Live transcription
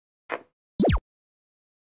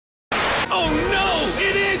Oh no!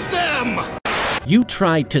 It is them! You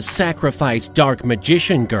tried to sacrifice Dark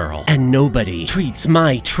Magician Girl, and nobody treats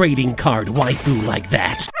my trading card waifu like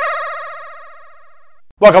that.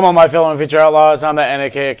 Welcome on my fellow feature outlaws. I'm the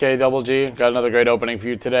Nik Double G. Got another great opening for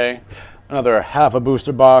you today. Another half a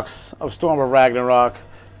booster box of Storm of Ragnarok.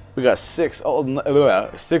 We got six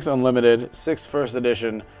unlimited, 6 first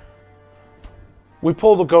edition. We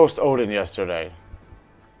pulled a Ghost Odin yesterday.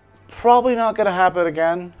 Probably not going to happen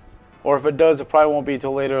again. Or if it does, it probably won't be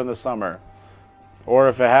till later in the summer. Or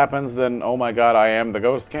if it happens, then oh my god, I am the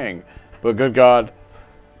Ghost King. But good god,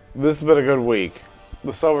 this has been a good week.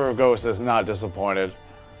 The Silver of Ghosts has not disappointed.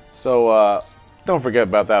 So don't forget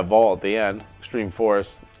about that vault at the end. Extreme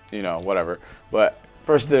Force, you know, whatever. But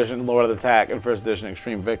first edition Lord of the Attack and first edition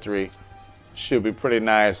Extreme Victory should be pretty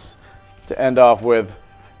nice to end off with.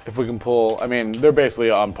 If we can pull, I mean, they're basically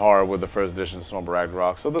on par with the first edition Storm of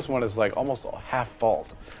Ragnarok. So this one is like almost half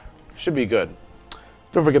fault. Should be good.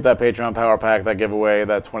 Don't forget that Patreon Power Pack, that giveaway,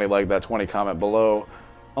 that 20 like, that 20 comment below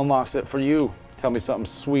unlocks it for you. Tell me something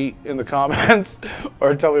sweet in the comments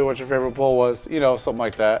or tell me what your favorite pull was. You know, something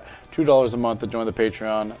like that. $2 a month to join the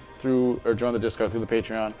Patreon or join the Discord through the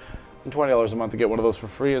Patreon. And $20 a month to get one of those for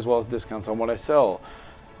free, as well as discounts on what I sell.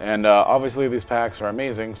 And obviously these packs are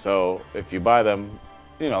amazing, so if you buy them,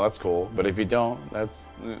 you know, that's cool. But if you don't,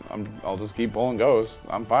 I'll just keep pulling ghosts.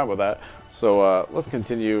 I'm fine with that. So let's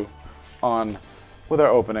continue on with our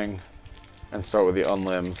opening and start with the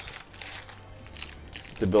unlimbs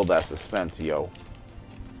to build that suspense, yo.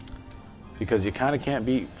 Because you kind of can't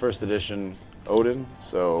beat first edition Odin,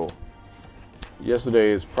 so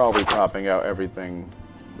yesterday is probably topping out everything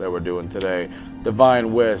that we're doing today.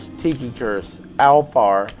 Divine Wisp, Tiki Curse,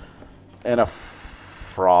 Alfar, and a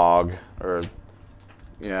frog, or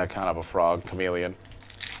yeah, kind of a frog, chameleon.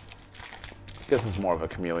 I guess it's more of a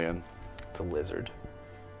chameleon. It's a lizard.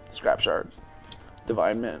 Scrap Shard,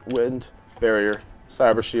 Divine Wind, Barrier,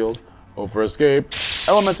 Cyber Shield, Hope for Escape,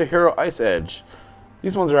 Elemental Hero, Ice Edge.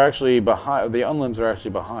 These ones are actually behind, the unlimbs are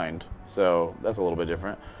actually behind, so that's a little bit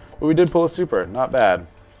different. But we did pull a super, not bad.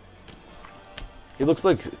 He looks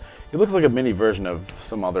like a mini version of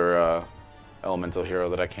some other elemental hero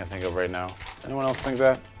that I can't think of right now. Anyone else think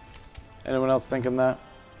that? Anyone else thinking that?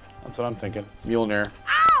 That's what I'm thinking. Mjolnir,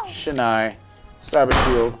 Shinai, Cyber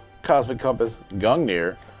Shield, Cosmic Compass,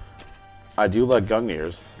 Gungnir. I do like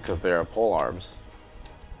Gungnirs because they are pole arms,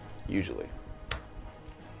 usually.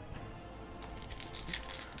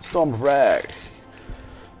 Storm of Rag.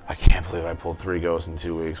 I can't believe I pulled 3 ghosts in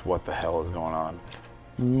 2 weeks. What the hell is going on?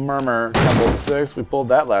 Murmur, Temple 6. We pulled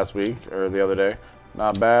that last week, or the other day.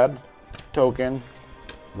 Not bad. Token,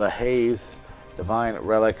 the Haze, Divine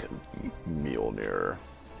Relic, Mjolnir.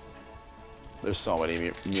 There's so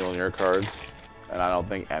many Mjolnir cards, and I don't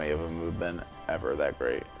think any of them have been ever that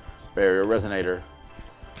great. Barrier, Resonator.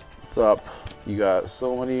 What's up? You got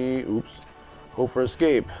so many. Oops. Hope for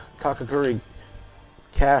Escape. Kakakuri.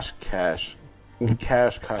 Cash Catch. I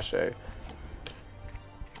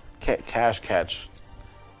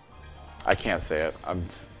can't say it. I'm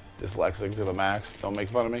dyslexic to the max. Don't make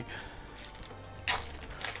fun of me.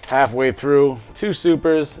 Halfway through. 2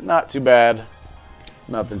 supers. Not too bad.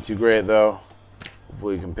 Nothing too great though.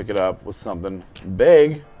 Hopefully you can pick it up with something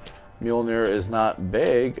big. Mjolnir is not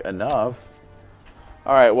big enough.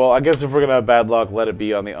 Alright, well, I guess if we're going to have bad luck, let it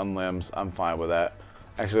be on the unlimbs. I'm fine with that.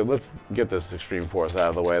 Actually, let's get this Extreme Force out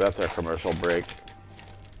of the way. That's our commercial break.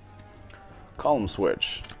 Column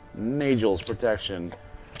Switch. Nagel's Protection.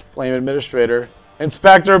 Flame Administrator.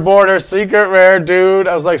 Inspector Border. Secret Rare, dude.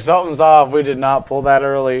 I was like, something's off. We did not pull that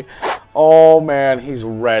early. Oh, man. He's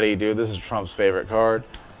ready, dude. This is Trump's favorite card.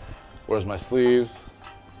 Where's my sleeves?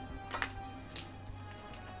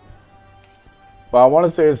 But I want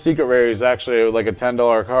to say his Secret Rare is actually like a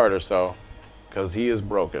 $10 card or so, because he is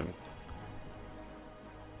broken.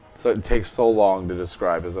 So it takes so long to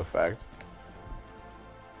describe his effect.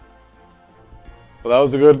 But that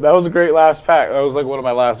was a great last pack. That was like one of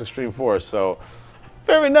my last Extreme Force, so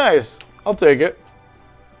very nice. I'll take it.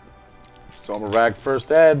 Storm of Rag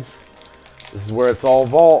first eds. This is where it's all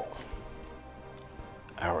vault.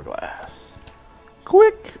 Hourglass.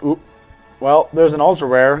 Quick. Oop. Well, there's an ultra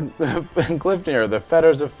rare in Glypnir, the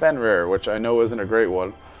Fetters of Fenrir, which I know isn't a great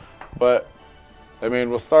one. But, I mean,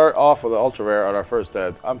 we'll start off with an ultra rare on our first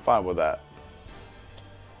heads. I'm fine with that.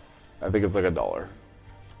 I think it's like $1.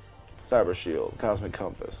 Cyber Shield, Cosmic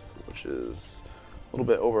Compass, which is a little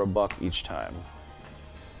bit over $1 each time.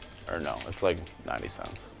 Or no, it's like 90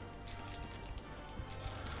 cents.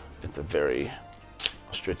 It's a very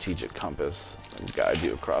strategic compass and guide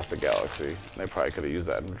you across the galaxy. They probably could have used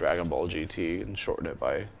that in Dragon Ball GT and shortened it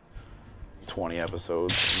by 20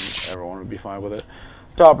 episodes, and everyone would be fine with it.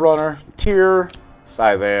 Top runner, Tier,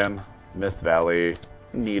 Sizan, Mist Valley,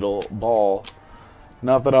 Needle, Ball.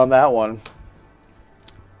 Nothing on that one.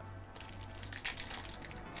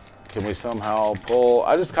 Can we somehow pull?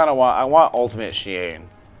 I just kind of want, I want Ultimate Shien.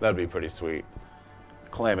 That'd be pretty sweet.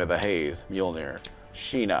 Claim of the Haze, Mjolnir,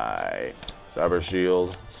 Shinai, Cyber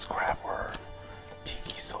Shield, Scrapworm,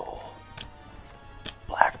 Tiki Soul,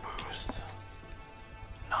 Black Boost.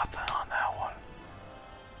 Nothing on that one.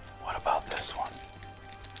 What about this one?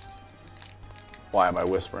 Why am I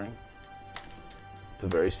whispering? It's a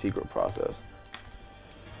very secret process.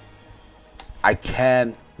 I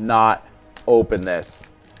cannot open this.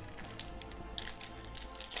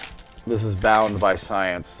 This is bound by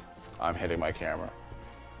science. I'm hitting my camera.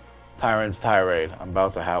 Tyrant's Tirade. I'm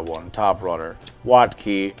about to have one. Top Runner. Watt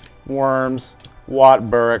Key. Worms. Watt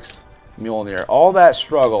Burks. Mjolnir. All that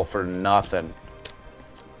struggle for nothing.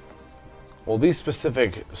 Well, these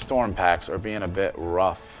specific storm packs are being a bit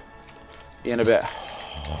rough. Being a bit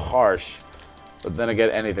harsh. But then again,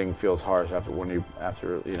 anything feels harsh after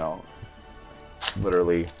you know,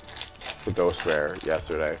 literally the Ghost Rare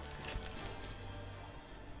yesterday.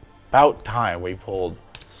 About time we pulled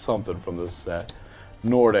something from this set.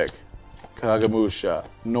 Nordic, Kagamusha,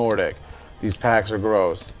 Nordic. These packs are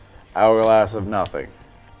gross. Hourglass of Nothing.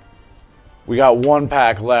 We got one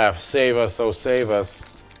pack left. Save us, oh save us.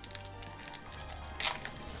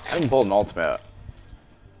 I haven't pulled an ultimate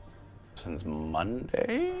since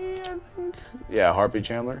Monday, I think. Yeah, Harpy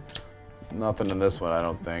Chandler. Nothing in this one, I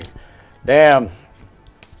don't think. Damn,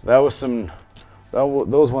 that was some.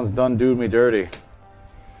 Those ones done do me dirty.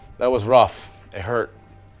 That was rough. It hurt.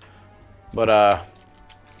 But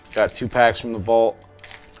got 2 packs from the vault.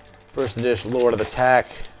 First edition Lord of the Tack.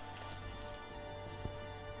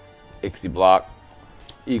 Ixie Block.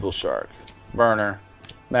 Eagle Shark. Burner.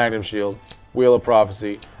 Magnum Shield. Wheel of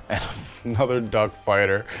Prophecy. And another Duck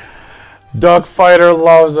Fighter. Duck Fighter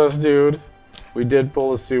loves us, dude. We did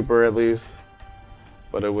pull a super at least.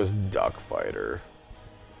 But it was Duck Fighter.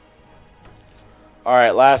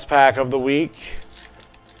 Alright, last pack of the week.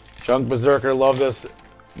 Junk Berserker loved us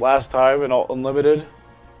last time in Unlimited.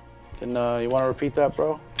 Can you want to repeat that,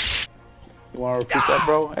 bro? You want to repeat that,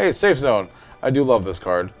 bro? Hey, Safe Zone. I do love this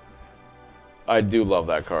card. I do love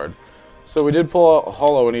that card. So we did pull a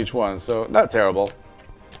holo in each one, so not terrible.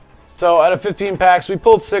 So out of 15 packs, we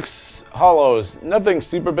pulled 6 holos. Nothing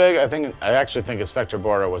super big. I actually think Inspector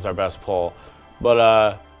Border was our best pull,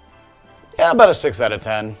 but yeah, about a 6 out of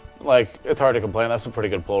 10. Like, it's hard to complain. That's a pretty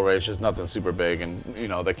good pull rate. It's just nothing super big, and, you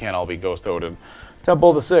know, they can't all be Ghost Odin. Temple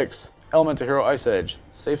of the Six. Elemental Hero Ice Edge.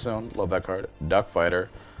 Safe Zone. Love that card. Duck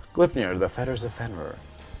Fighter. Glypnir, the Fetters of Fenrir.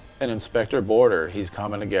 And Inspector Border. He's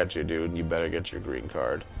coming to get you, dude. You better get your green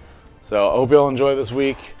card. So, I hope you all enjoy this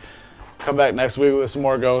week. Come back next week with some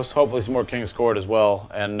more Ghosts. Hopefully some more King's Court as well.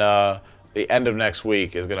 And the end of next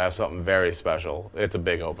week is going to have something very special. It's a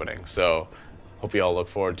big opening. So, hope you all look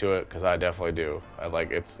forward to it, because I definitely do.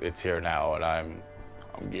 It's here now, and I'm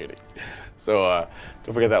giddy. So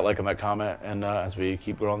don't forget that like and that comment, and as we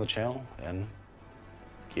keep growing the channel and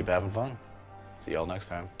keep having fun. See y'all next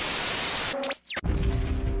time.